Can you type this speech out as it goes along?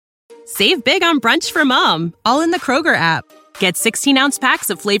Save big on brunch for mom, all in the Kroger app. Get 16-ounce packs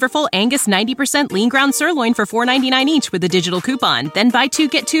of flavorful Angus 90% lean ground sirloin for $4.99 each with a digital coupon. Then buy 2,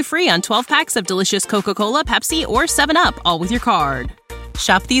 get 2 free on 12 packs of delicious Coca-Cola, Pepsi, or 7-Up, all with your card.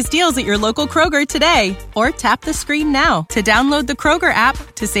 Shop these deals at your local Kroger today, or tap the screen now to download the Kroger app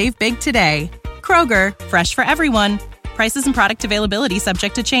to save big today. Kroger, fresh for everyone. Prices and product availability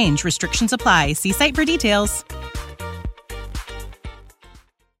subject to change. Restrictions apply. See site for details.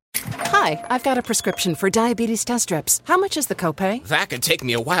 Hi, I've got a prescription for diabetes test strips. How much is the copay? That could take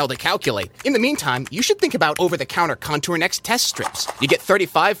me a while to calculate. In the meantime, you should think about over-the-counter Contour Next test strips. You get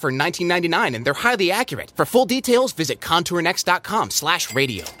 35 for $19.99, and they're highly accurate. For full details, visit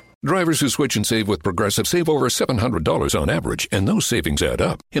contournext.com/radio. Drivers who switch and save with Progressive save over $700 on average, and those savings add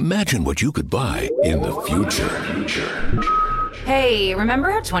up. Imagine what you could buy in the future. Hey, remember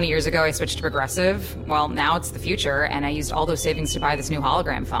how 20 years ago I switched to Progressive? Well, now it's the future, and I used all those savings to buy this new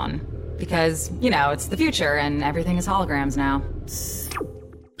hologram phone. Because, it's the future, and everything is holograms now.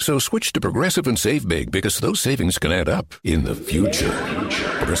 So switch to Progressive and save big, because those savings can add up in the future.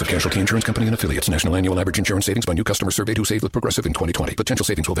 Progressive Casualty Insurance Company and Affiliates. National annual average insurance savings by new customers surveyed who saved with Progressive in 2020. Potential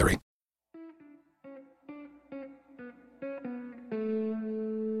savings will vary.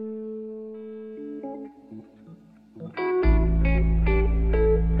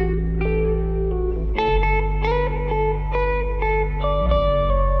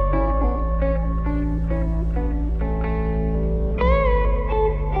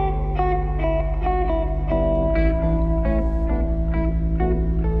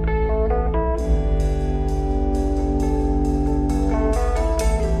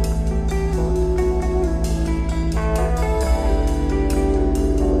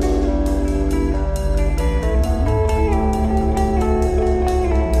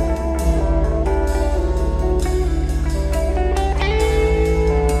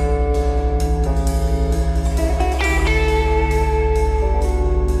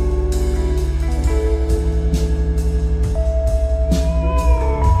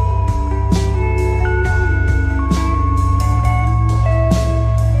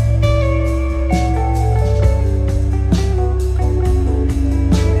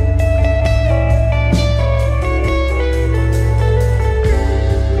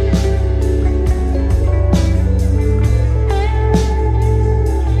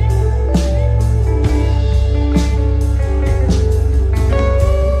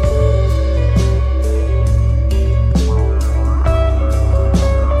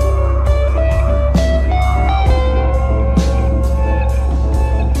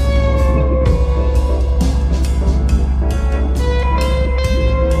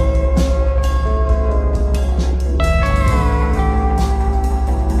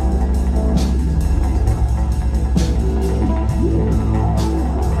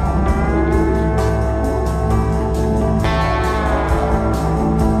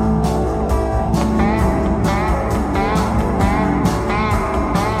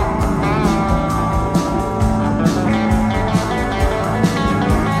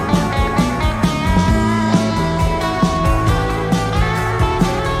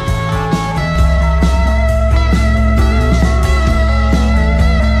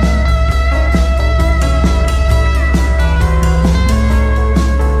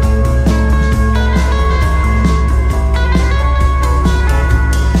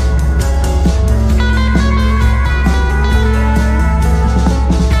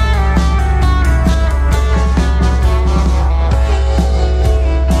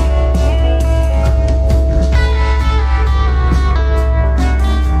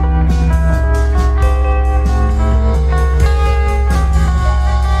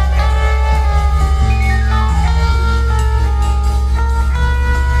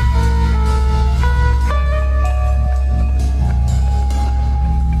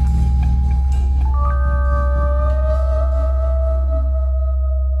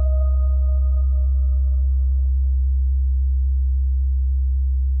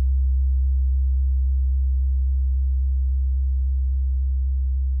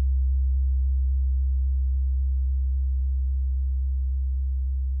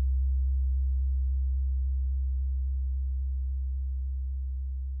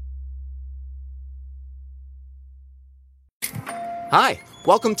 Hi,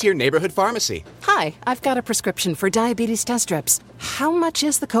 welcome to your neighborhood pharmacy. Hi, I've got a prescription for diabetes test strips. How much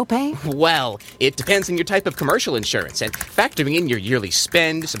is the copay? Well, it depends on your type of commercial insurance and factoring in your yearly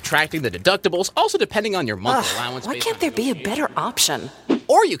spend, subtracting the deductibles, also depending on your monthly allowance. Why can't there be a better option?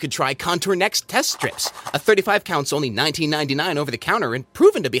 Or you could try Contour Next test strips. A 35 count's only $19.99 over the counter and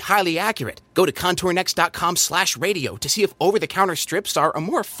proven to be highly accurate. Go to contournext.com/radio to see if over-the-counter strips are a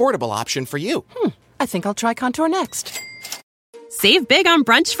more affordable option for you. I think I'll try Contour Next. Save big on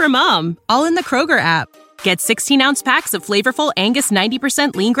brunch for mom, all in the Kroger app. Get 16-ounce packs of flavorful Angus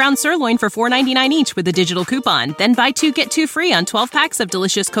 90% lean ground sirloin for $4.99 each with a digital coupon. Then buy 2, get 2 free on 12 packs of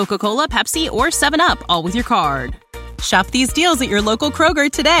delicious Coca-Cola, Pepsi, or 7-Up, all with your card. Shop these deals at your local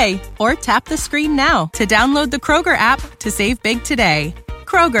Kroger today, or tap the screen now to download the Kroger app to save big today.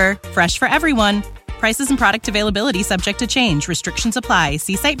 Kroger, fresh for everyone. Prices and product availability subject to change. Restrictions apply.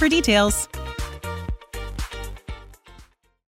 See site for details.